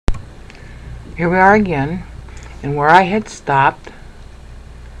Here we are again, and where I had stopped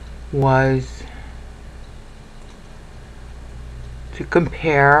was to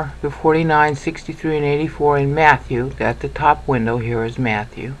compare the 49, 63, and 84 in Matthew. At the top window here is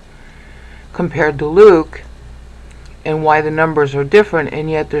Matthew, compared to Luke, and why the numbers are different, and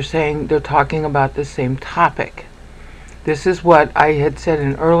yet they're talking about the same topic. This is what I had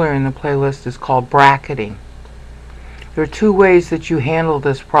said earlier in the playlist is called bracketing. There are two ways that you handle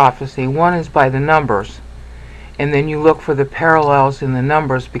this prophecy. One is by the numbers, and then you look for the parallels in the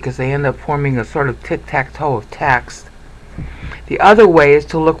numbers because they end up forming a sort of tic-tac-toe of text. The other way is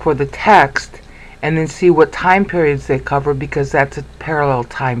to look for the text and then see what time periods they cover, because that's a parallel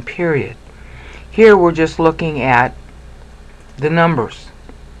time period. Here we're just looking at the numbers.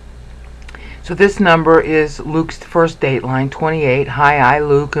 So this number is Luke's first date line, 28. Hi, I,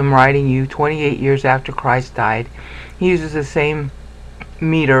 Luke, am writing you 28 years after Christ died. He uses the same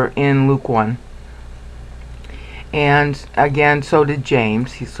meter in Luke 1. And again, so did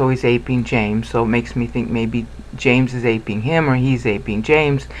James. So he's aping James. So it makes me think maybe James is aping him or he's aping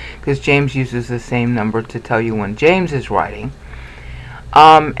James, because James uses the same number to tell you when James is writing.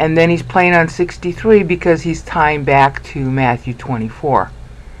 And then he's playing on 63 because he's tying back to Matthew 24.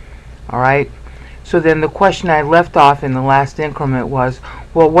 Alright? So then the question I left off in the last increment was,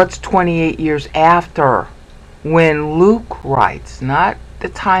 well, what's 28 years after when Luke writes? Not the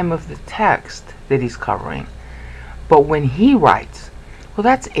time of the text that he's covering, but when he writes. Well,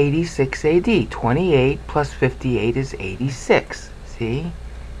 that's 86 AD. 28 plus 58 is 86. See?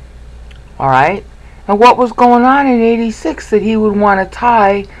 Alright? And what was going on in 86 that he would want to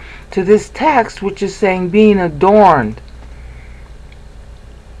tie to this text, which is saying being adorned?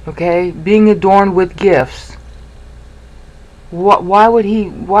 Okay? Being adorned with gifts. Why would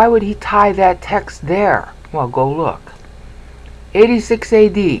he tie that text there? Well, go look. 86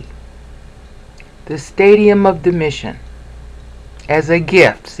 AD. The Stadium of Domitian. As a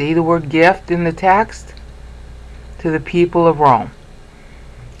gift. See the word gift in the text? To the people of Rome.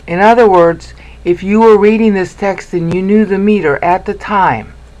 In other words, if you were reading this text and you knew the meter at the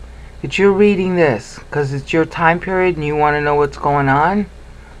time that you're reading this, because it's your time period and you want to know what's going on,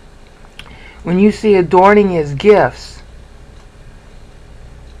 when you see adorning as gifts,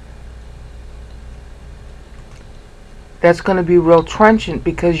 that's going to be real trenchant,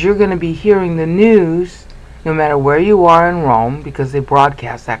 because you're going to be hearing the news no matter where you are in Rome, because they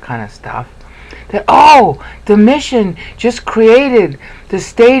broadcast that kind of stuff, that, oh, Domitian just created the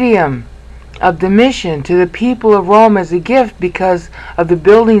Stadium of Domitian to the people of Rome as a gift because of the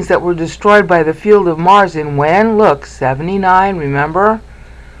buildings that were destroyed by the field of Mars. And when? Look, 79, remember?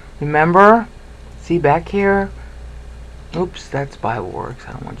 Remember? See back here? Oops, that's Bible Works.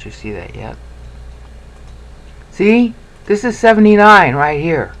 I don't want you to see that yet. See? This is 79 right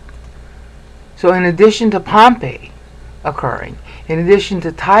here. So in addition to Pompey occurring, in addition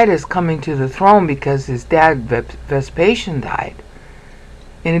to Titus coming to the throne because his dad Vespasian died,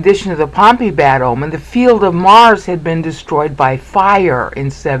 in addition to the Pompey bad omen, the field of Mars had been destroyed by fire in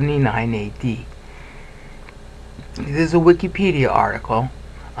 79 AD. This is a Wikipedia article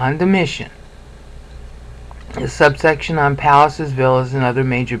on Domitian. A subsection on palaces, villas, and other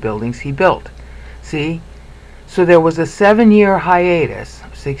major buildings he built. See? So there was a 7-year hiatus,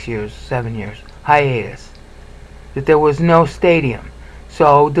 6 years, 7 years, hiatus, that there was no stadium.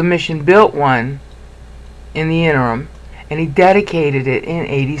 So Domitian built one in the interim, and he dedicated it in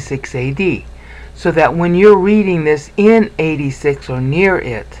 86 AD. So that when you're reading this in 86 or near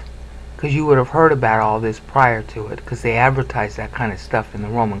it, because you would have heard about all this prior to it, because they advertised that kind of stuff in the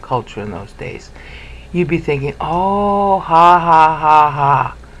Roman culture in those days, you'd be thinking, oh, ha, ha, ha,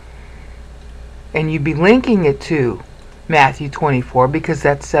 ha. And you'd be linking it to Matthew 24, because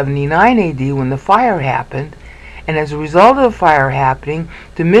that's 79 AD when the fire happened. And as a result of the fire happening,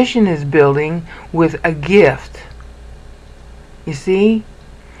 Domitian is building with a gift. You see?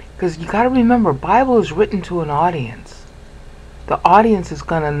 Because you got to remember, Bible is written to an audience. The audience is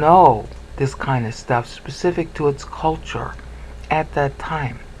going to know this kind of stuff specific to its culture at that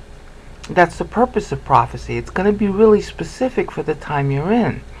time. That's the purpose of prophecy. It's going to be really specific for the time you're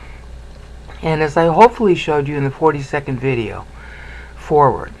in. And as I hopefully showed you in the 40-second video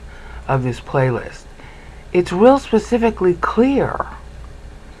forward of this playlist, it's real specifically clear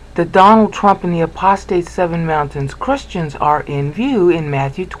that Donald Trump and the apostate Seven Mountains Christians are in view in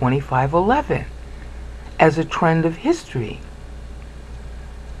Matthew 25:11 as a trend of history.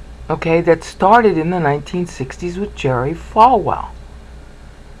 Okay, that started in the 1960s with Jerry Falwell.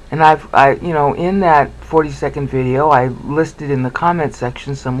 And in that 40-second video, I listed in the comment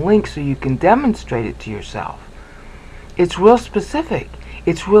section some links so you can demonstrate it to yourself. It's real specific.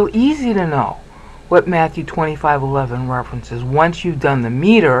 It's real easy to know what Matthew 25:11 references. Once you've done the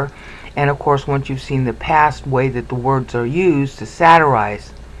meter, and of course once you've seen the past way that the words are used to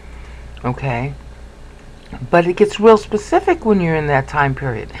satirize, okay? But it gets real specific when you're in that time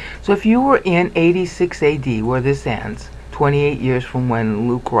period. So if you were in 86 AD, where this ends, 28 years from when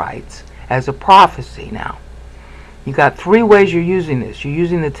Luke writes, as a prophecy now, you got three ways you're using this. You're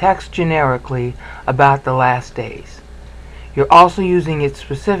using the text generically about the last days. You're also using it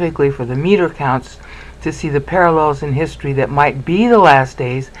specifically for the meter counts to see the parallels in history that might be the last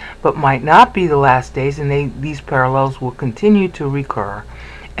days, but might not be the last days, and these parallels will continue to recur,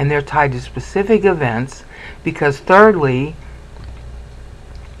 and they're tied to specific events, because thirdly,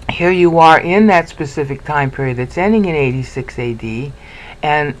 here you are in that specific time period that's ending in 86 AD,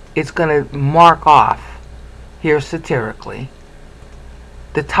 and it's going to mark off here satirically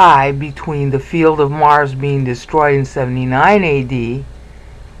the tie between the field of Mars being destroyed in 79 AD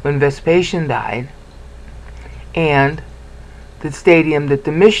when Vespasian died and the stadium that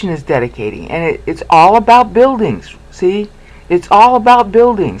the mission is dedicating. And it's all about buildings. See, it's all about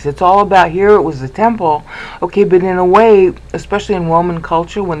buildings. It's all about, here it was the temple, okay, but in a way, especially in Roman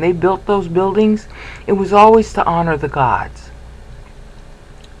culture, when they built those buildings, it was always to honor the gods.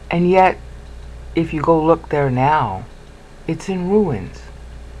 And yet, if you go look there now, it's in ruins.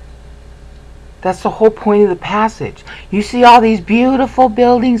 That's the whole point of the passage. You see all these beautiful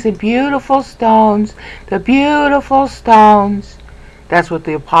buildings and beautiful stones, the beautiful stones. That's what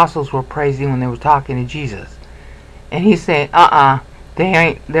the apostles were praising when they were talking to Jesus. And he's saying,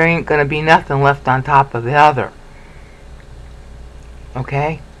 there ain't going to be nothing left on top of the other.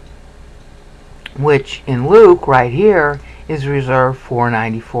 Okay? Which in Luke, right here, is reserved for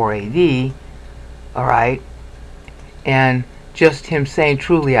 94 AD. Alright? And just him saying,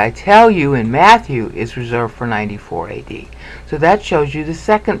 truly I tell you, in Matthew, is reserved for 94 AD. So that shows you the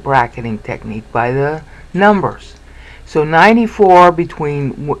second bracketing technique by the numbers. So 94,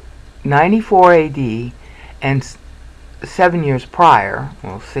 between 94 AD and 7 years prior,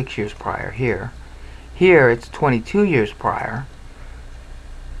 well, 6 years prior here. Here it's 22 years prior.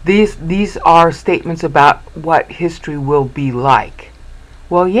 These are statements about what history will be like.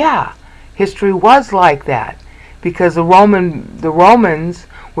 Well, yeah, history was like that, because the Romans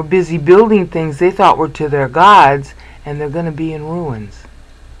were busy building things they thought were to their gods, and they're going to be in ruins,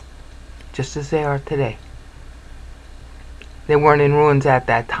 just as they are today. They weren't in ruins at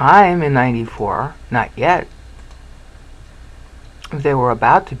that time in 94, not yet. They were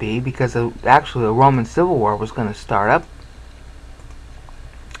about to be, because actually the Roman Civil War was going to start up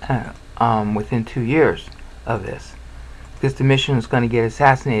within 2 years of this, because Domitian was going to get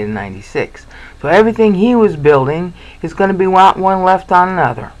assassinated in 96. So everything he was building is going to be one left on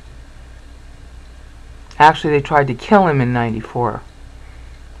another. Actually, they tried to kill him in 94.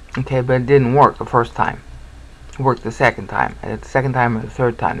 Okay, but it didn't work the first time. It worked the second time. The second time or the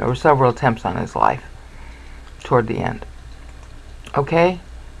third time. There were several attempts on his life toward the end. Okay?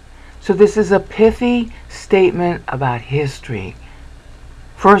 So this is a pithy statement about history.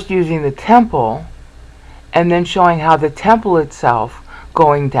 First using the temple, and then showing how the temple itself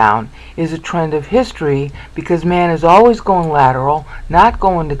going down is a trend of history, because man is always going lateral, not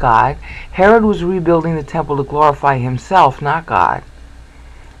going to God. Herod was rebuilding the temple to glorify himself, not God.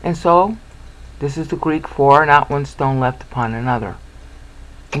 And so, this is the Greek for not one stone left upon another.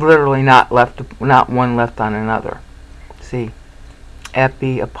 Literally not one left on another. See?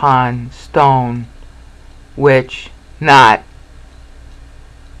 Epi, upon, stone, which, not,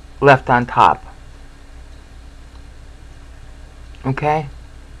 left on top. Okay?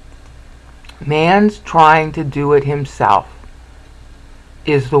 Man's trying to do it himself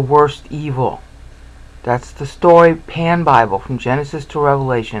is the worst evil. That's the story Pan Bible from Genesis to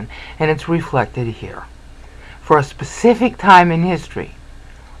Revelation, and it's reflected here for a specific time in history.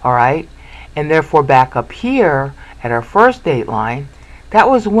 Alright? And therefore back up here at our first date line, that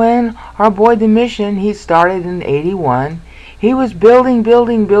was when our boy Domitian, he started in 81. He was building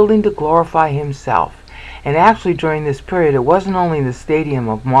to glorify himself. And actually during this period, it wasn't only the stadium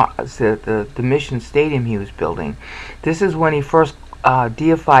of the Domitian stadium he was building. This is when he first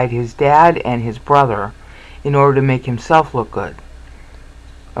deified his dad and his brother in order to make himself look good.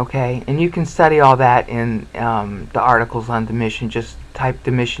 Okay, and you can study all that in the articles on Domitian. Just type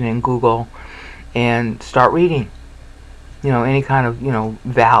Domitian in Google and start reading. You know, any kind of,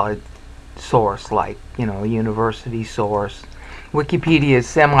 valid source, like, a university source. Wikipedia is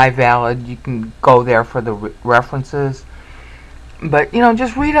semi-valid. You can go there for the references. But,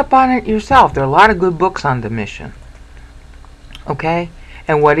 just read up on it yourself. There are a lot of good books on Domitian. Okay?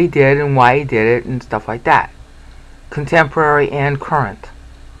 And what he did and why he did it and stuff like that. Contemporary and current.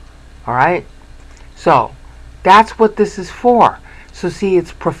 Alright? So that's what this is for. So see,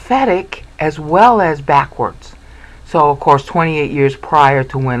 it's prophetic as well as backwards. So of course 28 years prior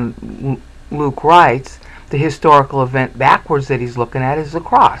to when Luke writes, the historical event backwards that he's looking at is the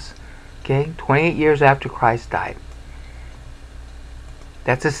cross. Okay, 28 years after Christ died.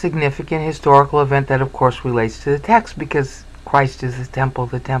 That's a significant historical event that of course relates to the text because Christ is the temple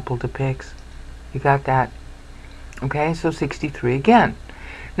depicts. You got that? Okay, so 63 again.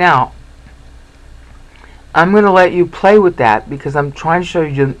 Now, I'm going to let you play with that because I'm trying to show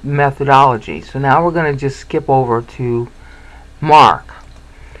you the methodology. So now we're going to just skip over to Mark.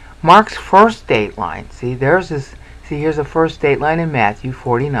 Mark's first date line. See, here's the first date line in Matthew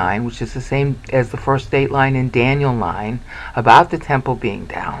 49, which is the same as the first date line in Daniel 9 about the temple being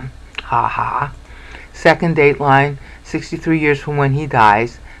down. Ha ha. Second date line, 63 years from when he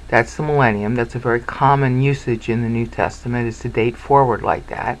dies. That's the millennium. That's a very common usage in the New Testament, is to date forward like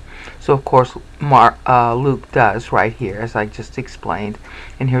that. So of course Luke does right here, as I just explained.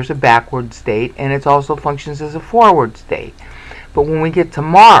 And here's a backwards date, and it also functions as a forwards date. But when we get to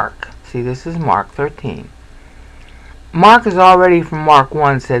Mark, see, this is Mark 13. Mark has already, from Mark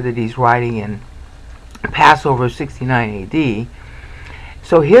 1, said that he's writing in Passover 69 AD.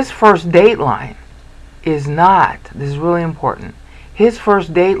 So his first date line is not, this is really important, his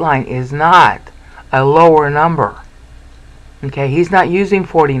first date line is not a lower number. Okay, he's not using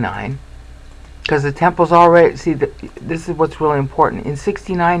 49 because the temple's already, see, this is what's really important. In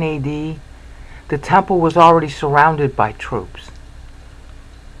 69 AD, the temple was already surrounded by troops.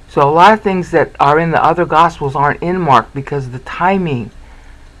 So a lot of things that are in the other Gospels aren't in Mark because the timing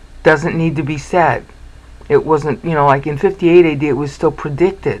doesn't need to be said. It wasn't, like in 58 AD, it was still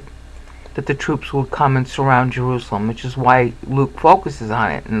predicted that the troops would come and surround Jerusalem, which is why Luke focuses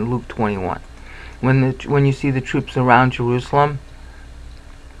on it in Luke 21. When you see the troops around Jerusalem,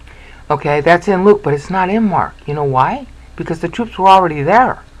 okay, that's in Luke, but it's not in Mark. You know why? Because the troops were already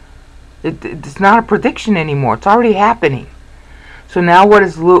there. It's not a prediction anymore. It's already happening. So now what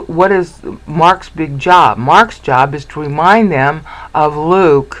is Mark's big job? Mark's job is to remind them of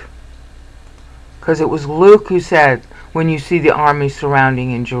Luke, because it was Luke who said, when you see the army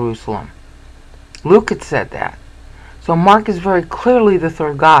surrounding in Jerusalem. Luke had said that. So Mark is very clearly the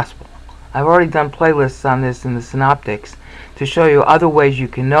third gospel. I've already done playlists on this in the synoptics to show you other ways you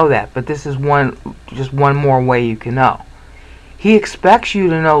can know that, but this is just one more way you can know. He expects you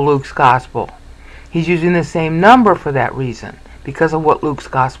to know Luke's gospel. He's using the same number for that reason, because of what Luke's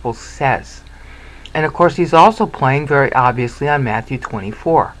gospel says. And of course he's also playing very obviously on Matthew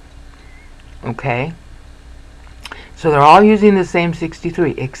 24. Okay? So they're all using the same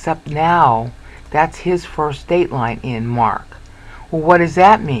 63, except now that's his first date line in Mark. Well, what does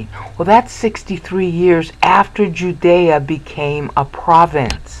that mean? Well, that's 63 years after Judea became a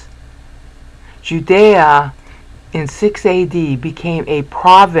province. Judea in 6 AD became a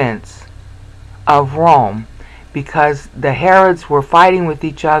province of Rome because the Herods were fighting with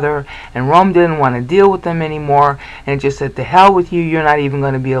each other and Rome didn't want to deal with them anymore, and it just said, to hell with you, you're not even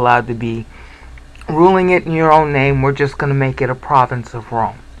going to be allowed to be ruling it in your own name, we're just going to make it a province of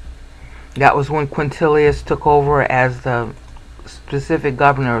Rome. That was when Quintilius took over as the specific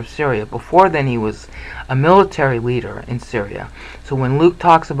governor of Syria. Before then he was a military leader in Syria. So when Luke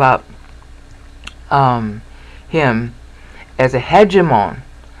talks about him as a hegemon,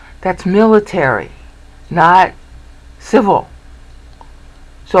 that's military, not civil.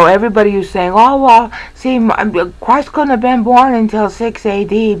 So everybody who's saying, oh, well, see, Christ couldn't have been born until 6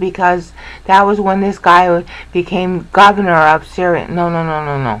 AD because that was when this guy became governor of Syria.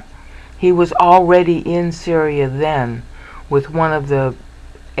 No. He was already in Syria then with one of the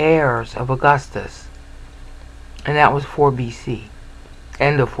heirs of Augustus. And that was 4 BC.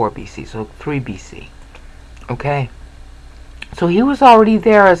 End of 4 BC, so 3 BC. Okay? So he was already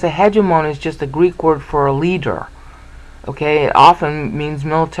there as a hegemon, is just a Greek word for a leader. Okay, it often means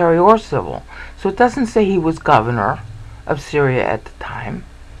military or civil. So it doesn't say he was governor of Syria at the time.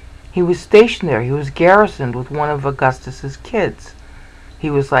 He was stationed there. He was garrisoned with one of Augustus's kids. He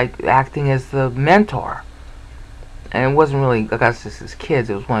was like acting as the mentor. And it wasn't really Augustus's kids,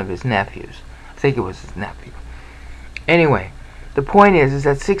 it was one of his nephews. I think it was his nephew. Anyway, the point is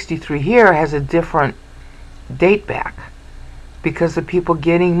that 63 here has a different date back, because the people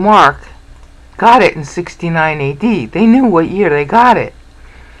getting Mark got it in 69 AD. They knew what year they got it.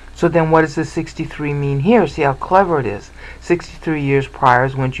 So then what does the 63 mean here? See how clever it is. 63 years prior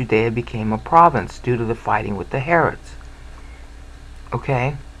is when Judea became a province due to the fighting with the Herods.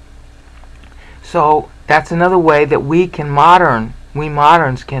 Okay? So that's another way that we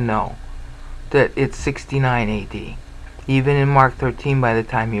moderns can know that it's 69 AD. Even in Mark 13 by the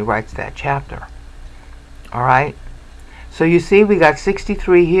time he writes that chapter. Alright? So you see we got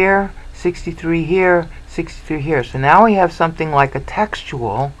 63 here, 63 here, 63 here. So now we have something like a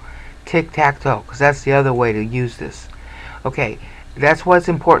textual tic-tac-toe, because that's the other way to use this. Okay, that's what's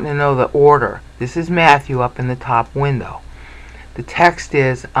important to know, the order. This is Matthew up in the top window. The text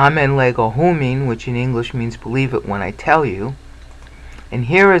is Amen lego humin, which in English means believe it when I tell you. And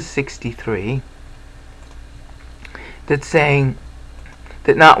here is 63, that's saying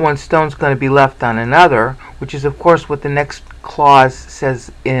that not one stone's going to be left on another, which is of course what the next clause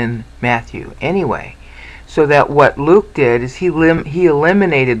says in Matthew anyway. So that what Luke did is he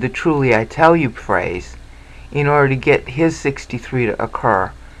eliminated the truly I tell you phrase in order to get his 63 to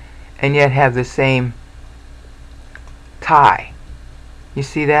occur and yet have the same tie. You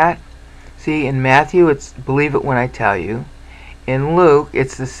see that? See, in Matthew it's believe it when I tell you. In Luke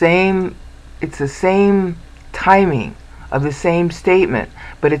it's the same timing of the same statement,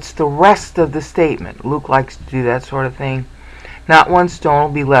 but it's the rest of the statement. Luke likes to do that sort of thing. Not one stone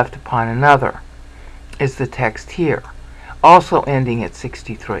will be left upon another is the text here, also ending at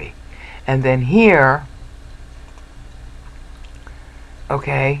 63. And then here,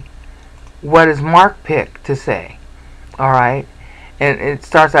 okay, what does Mark pick to say? Alright, and it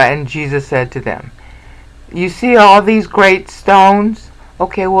starts out, and Jesus said to them, you see all these great stones?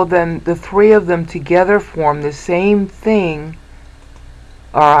 Okay, well then the three of them together form the same thing,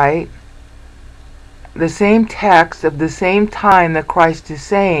 alright, the same text of the same time that Christ is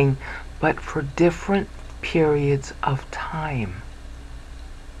saying, but for different periods of time.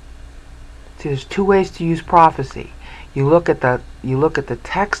 See, there's two ways to use prophecy. You look at the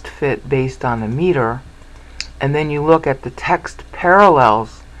text fit based on the meter, and then you look at the text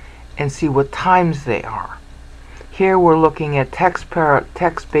parallels and see what times they are. Here we're looking at text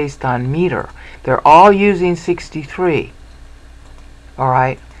based on meter. They're all using 63.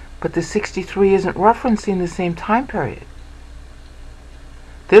 Alright? But the 63 isn't referencing the same time period.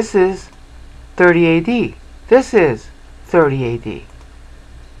 This is 30 AD. This is 30 AD.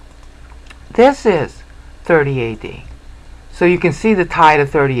 This is 30 AD. So you can see the tie to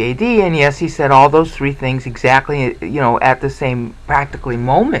 30 AD, and yes, he said all those three things exactly, at the same practically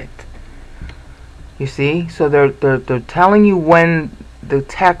moment. You see? So they're telling you when the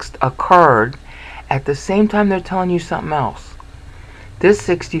text occurred. At the same time they're telling you something else. This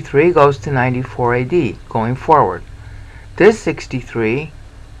 63 goes to 94 AD going forward. This 63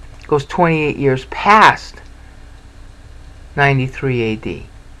 goes 28 years past 93 AD.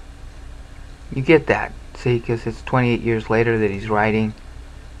 You get that? See, because it's 28 years later that he's writing.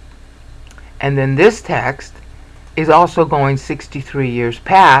 And then this text is also going 63 years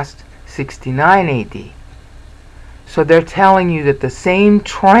past 69 AD. So they're telling you that the same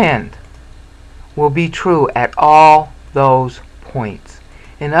trend will be true at all those points.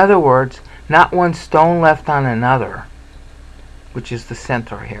 In other words, not one stone left on another, which is the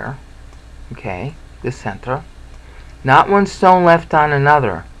center here. Okay, the center. Not one stone left on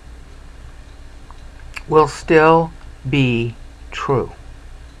another will still be true.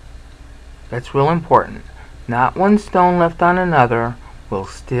 That's real important. Not one stone left on another will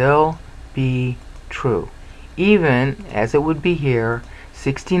still be true. Even, as it would be here,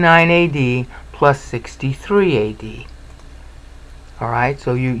 69 AD plus 63 AD. Alright,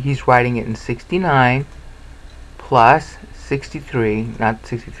 so he's writing it in 69 plus 63, not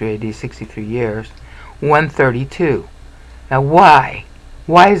 63 AD, 63 years, 132. Now why?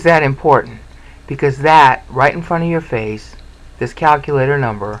 Why is that important? Because that, right in front of your face, this calculator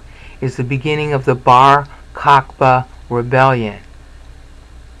number, is the beginning of the Bar Kokhba rebellion.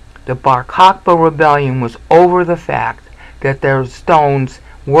 The Bar Kokhba rebellion was over the fact that their stones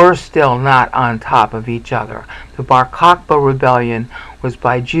were still not on top of each other. The Bar Kokhba rebellion was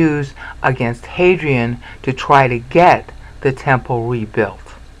by Jews against Hadrian to try to get the temple rebuilt.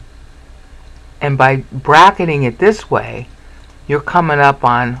 And by bracketing it this way, you're coming up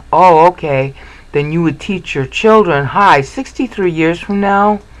on, oh, okay, then you would teach your children, hi, 63 years from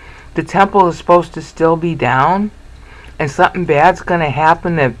now, the temple is supposed to still be down, and something bad's going to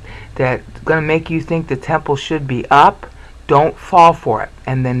happen that's going to make you think the temple should be up. Don't fall for it.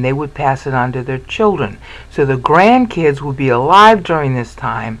 And then they would pass it on to their children. So the grandkids would be alive during this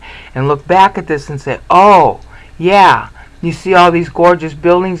time and look back at this and say, oh, yeah, you see all these gorgeous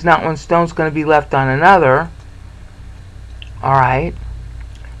buildings, not one stone's going to be left on another. Alright?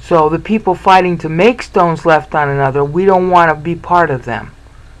 So the people fighting to make stones left on another, we don't want to be part of them.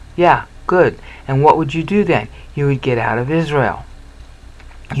 Yeah, good. And what would you do then? You would get out of Israel.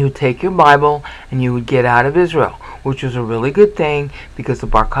 You would take your Bible and you would get out of Israel, which was a really good thing because the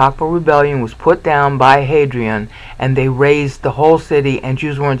Bar Kokhba rebellion was put down by Hadrian and they razed the whole city and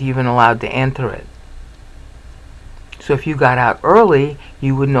Jews weren't even allowed to enter it. So if you got out early,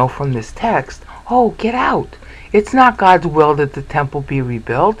 you would know from this text, oh, get out. It's not God's will that the temple be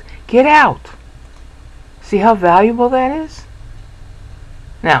rebuilt. Get out. See how valuable that is?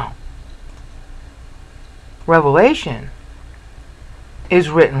 Now, Revelation is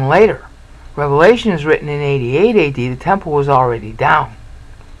written later. Revelation is written in 88 AD. The temple was already down.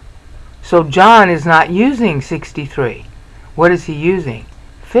 So John is not using 63. What is he using?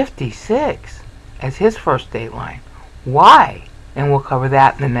 56 as his first date line. Why? And we'll cover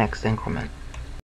that in the next increment.